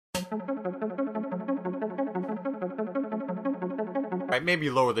Alright, maybe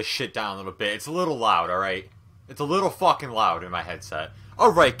lower this shit down a little bit. It's a little loud, alright? It's a little fucking loud in my headset.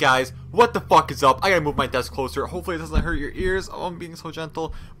 Alright guys, what the fuck is up? I gotta move my desk closer. Hopefully it doesn't hurt your ears. Oh, I'm being so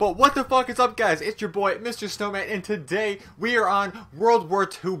gentle. But what the fuck is up guys? It's your boy, Mr. Snowman, and today we are on World War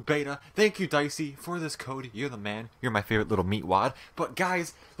II Beta. Thank you, Dicey, for this code. You're the man. You're my favorite little meatwad. But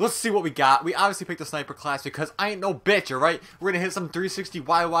guys, let's see what we got. We obviously picked the sniper class because I ain't no bitch, alright? We're gonna hit some 360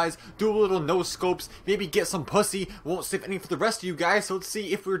 YYs, do a little no scopes, maybe get some pussy. Won't save any for the rest of you guys, so let's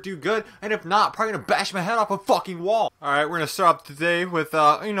see if we do good. And if not, probably gonna bash my head off a fucking wall. Alright, we're gonna start up today with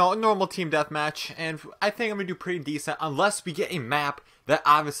you know, a normal team deathmatch, and I think I'm gonna do pretty decent unless we get a map that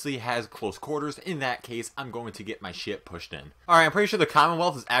obviously has close quarters. In that case, I'm going to get my shit pushed in. Alright, I'm pretty sure the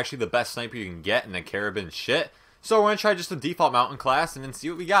Commonwealth is actually the best sniper you can get in the Caribbean shit, so we're gonna try just a default mountain class and then see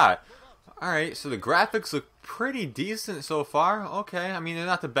what we got. Alright, so the graphics look pretty decent so far. Okay, I mean, they're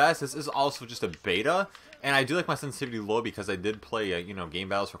not the best. This is also just a beta. And I do like my sensitivity low because I did play, you know, game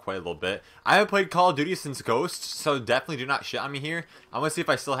battles for quite a little bit. I haven't played Call of Duty since Ghost, so definitely do not shit on me here. I'm going to see if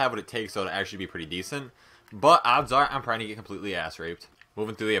I still have what it takes so to actually be pretty decent. But odds are I'm probably going to get completely ass raped.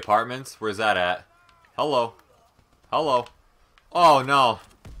 Moving through the apartments. Where's that at? Hello. Hello. Oh, no.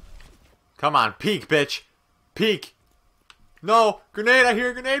 Come on. Peek, bitch. Peek. No. Grenade. I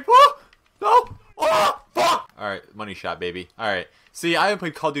hear a grenade. Whoa. No. Oh, fuck. Alright. Money shot, baby. Alright. See, I haven't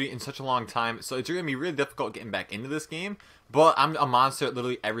played Call of Duty in such a long time, so it's going to be really difficult getting back into this game. But I'm a monster at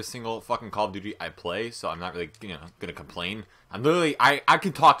literally every single fucking Call of Duty I play, so I'm not really, you know, going to complain. I'm literally, I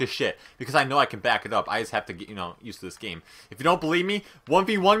can talk this shit because I know I can back it up. I just have to get, you know, used to this game. If you don't believe me,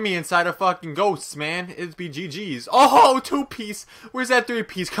 1v1 me inside of fucking Ghosts, man. It'd be GG's. Oh, 2-piece. Where's that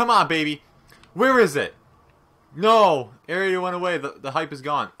 3-piece? Come on, baby. Where is it? No. Area went away. The hype is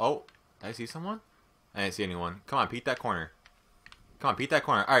gone. Oh, did I see someone? I didn't see anyone. Come on, peek that corner. Come on, beat that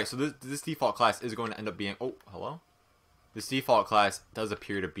corner. Alright, so this default class is going to end up being... Oh, hello? This default class does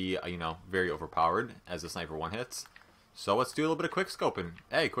appear to be, you know, very overpowered as the sniper one hits. So let's do a little bit of quick scoping.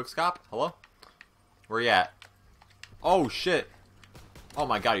 Hey, quick scope. Hello? Where you at? Oh, shit. Oh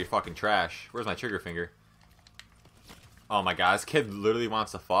my god, you're fucking trash. Where's my trigger finger? Oh my god, this kid literally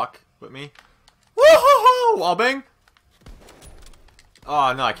wants to fuck with me. Woohoo! Wallbang!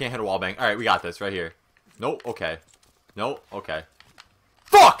 Oh, no, I can't hit a wallbang. Alright, we got this right here. Nope, okay. Nope, okay.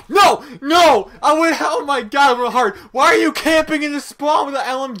 Fuck! No! No! I went, oh my god, real hard. Why are you camping in the spawn with an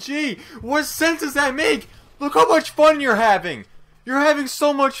LMG? What sense does that make? Look how much fun you're having. You're having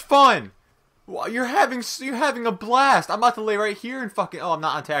so much fun. You're having a blast. I'm about to lay right here and fucking, oh, I'm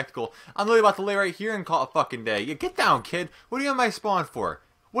not on tactical. I'm literally about to lay right here and call it a fucking day. Yeah, get down, kid. What are you on my spawn for?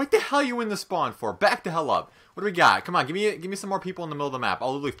 What the hell are you in the spawn for? Back the hell up. What do we got? Come on, give me some more people in the middle of the map.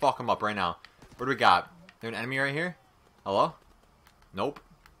 I'll literally fuck them up right now. What do we got? There an enemy right here? Hello? Nope.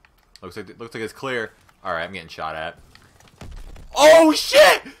 Looks like it's clear. Alright, I'm getting shot at. Oh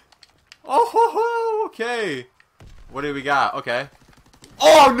shit! Oh ho ho! Okay. What do we got? Okay.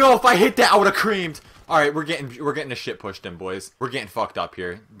 Oh no! If I hit that, I would have creamed. Alright, we're getting a shit pushed in, boys. We're getting fucked up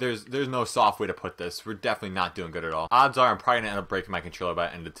here. There's no soft way to put this. We're definitely not doing good at all. Odds are I'm probably gonna end up breaking my controller by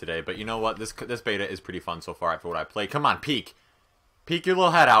the end of today. But you know what? This beta is pretty fun so far after what I played. Come on, peek. Peek your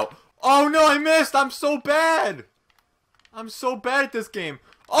little head out. Oh no, I missed! I'm so bad! I'm so bad at this game.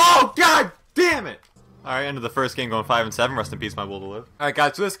 Oh, god damn it! Alright, end of the first game going 5-7. Rest in peace, my will to live. Alright,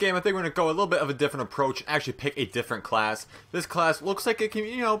 guys, so this game, I think we're going to go a little bit of a different approach and actually pick a different class. This class looks like it can,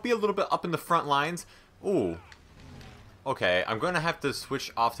 you know, be a little bit up in the front lines. Ooh. Okay, I'm going to have to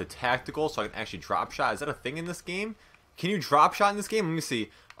switch off to tactical so I can actually drop shot. Is that a thing in this game? Can you drop shot in this game? Let me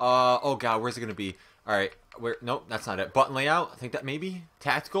see. Oh god, where's it going to be? Alright, nope, that's not it. Button layout? I think that maybe?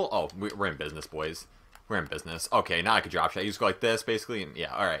 Tactical? Oh, we're in business, boys. We're in business. Okay, now I can drop shot. You just go like this, basically, and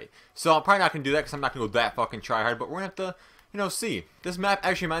yeah, alright. So I'm probably not going to do that because I'm not going to go that fucking try hard, but we're going to have to, you know, see. This map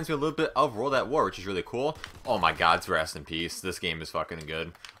actually reminds me a little bit of World at War, which is really cool. Oh my god, rest in peace. This game is fucking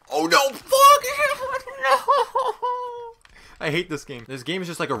good. Oh no, fuck! No! I hate this game. This game is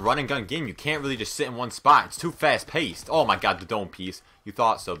just like a run and gun game. You can't really just sit in one spot. It's too fast paced. Oh my god, the dome piece. You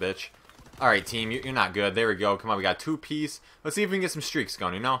thought so, bitch. Alright, team, you're not good. There we go. Come on, we got 2-piece. Let's see if we can get some streaks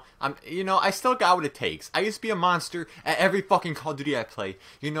going, you know? I still got what it takes. I used to be a monster at every fucking Call of Duty I play.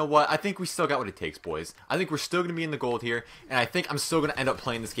 You know what? I think we still got what it takes, boys. I think we're still going to be in the gold here, and I think I'm still going to end up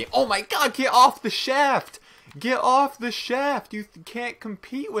playing this game. Oh my god, get off the shaft! Get off the shaft! You can't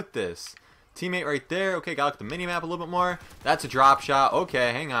compete with this. Teammate right there. Okay, gotta look at the minimap a little bit more. That's a drop shot.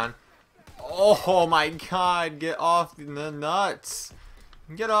 Okay, hang on. Oh my god, get off the nuts.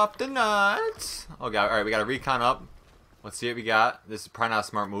 Get off the nuts. Oh god, alright, we got a recon up. Let's see what we got. This is probably not a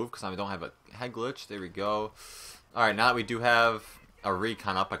smart move because I don't have a head glitch. There we go. Alright, now that we do have a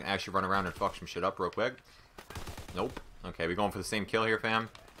recon up, I can actually run around and fuck some shit up real quick. Nope. Okay, we going for the same kill here, fam?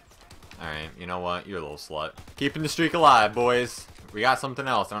 Alright, you know what? You're a little slut. Keeping the streak alive, boys. We got something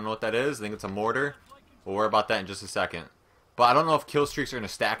else. I don't know what that is. I think it's a mortar. We'll worry about that in just a second. But I don't know if kill streaks are going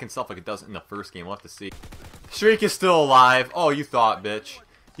to stack and stuff like it does in the first game. We'll have to see. Streak is still alive. Oh, you thought, bitch.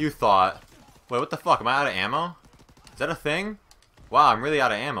 You thought. Wait, what the fuck? Am I out of ammo? Is that a thing? Wow, I'm really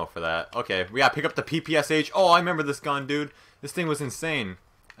out of ammo for that. Okay, we gotta pick up the PPSH. Oh, I remember this gun, dude. This thing was insane.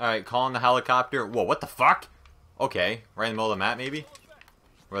 Alright, calling the helicopter. Whoa, what the fuck? Okay, right in the middle of the map, maybe?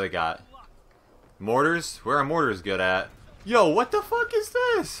 Where they got? Mortars? Where are mortars good at? Yo, what the fuck is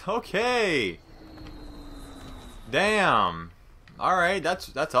this? Okay. Damn. Alright,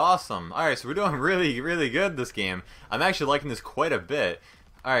 that's awesome. Alright, so we're doing really good this game. I'm actually liking this quite a bit.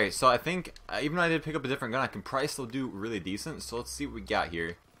 Alright, so I think, even though I did pick up a different gun, I can probably still do really decent. So let's see what we got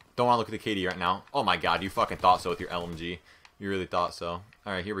here. Don't want to look at the KD right now. Oh my god, you fucking thought so with your LMG. You really thought so.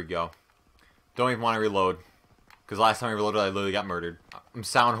 Alright, here we go. Don't even want to reload. Because last time I reloaded, I literally got murdered. I'm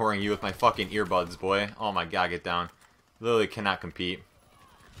sound whoring you with my fucking earbuds, boy. Oh my god, get down. Literally cannot compete.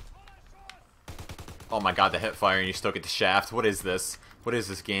 Oh my god, the hip fire and you still get the shaft. What is this? What is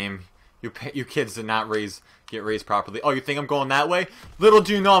this game? You kids did not get raised properly. Oh, you think I'm going that way? Little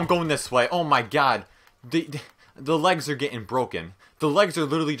do you know I'm going this way. Oh my god. The legs are getting broken. The legs are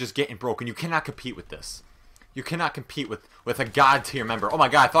literally just getting broken. You cannot compete with this. You cannot compete with a god tier member. Oh my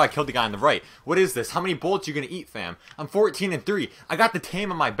god, I thought I killed the guy on the right. What is this? How many bullets are you gonna eat, fam? I'm 14-3. I got the tame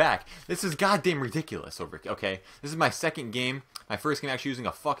on my back. This is goddamn ridiculous okay? This is my second game. My first game actually using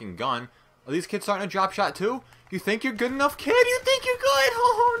a fucking gun. Are these kids starting to drop shot too? You think you're good enough, kid? You think you're good?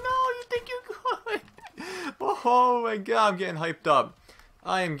 Oh no, you think you're good? Oh my god, I'm getting hyped up.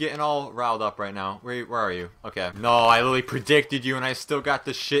 I am getting all riled up right now. Where are you? Okay. No, I literally predicted you and I still got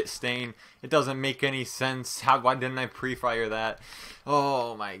the shit stain. It doesn't make any sense. Why didn't I pre-fire that?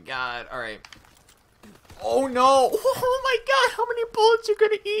 Oh my god. Alright. Oh no! Oh my god, how many bullets you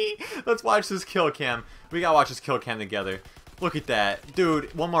gonna eat? Let's watch this kill cam. We gotta watch this kill cam together. Look at that.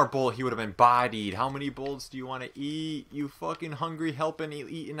 Dude, one more bullet, he would have been bodied. How many bullets do you want to eat? You fucking hungry, helping,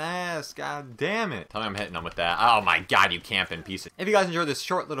 eating ass. God damn it. Tell me I'm hitting them with that. Oh my god, you camping piece of... If you guys enjoyed this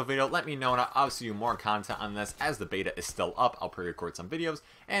short little video, let me know, and I'll obviously do more content on this as the beta is still up. I'll pre-record some videos,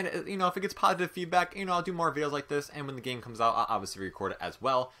 and, you know, if it gets positive feedback, you know, I'll do more videos like this, and when the game comes out, I'll obviously record it as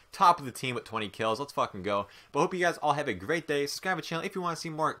well. Top of the team with 20 kills. Let's fucking go. But hope you guys all have a great day. Subscribe to the channel if you want to see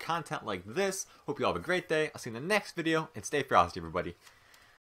more content like this. Hope you all have a great day. I'll see you in the next video, and stay frosty, everybody.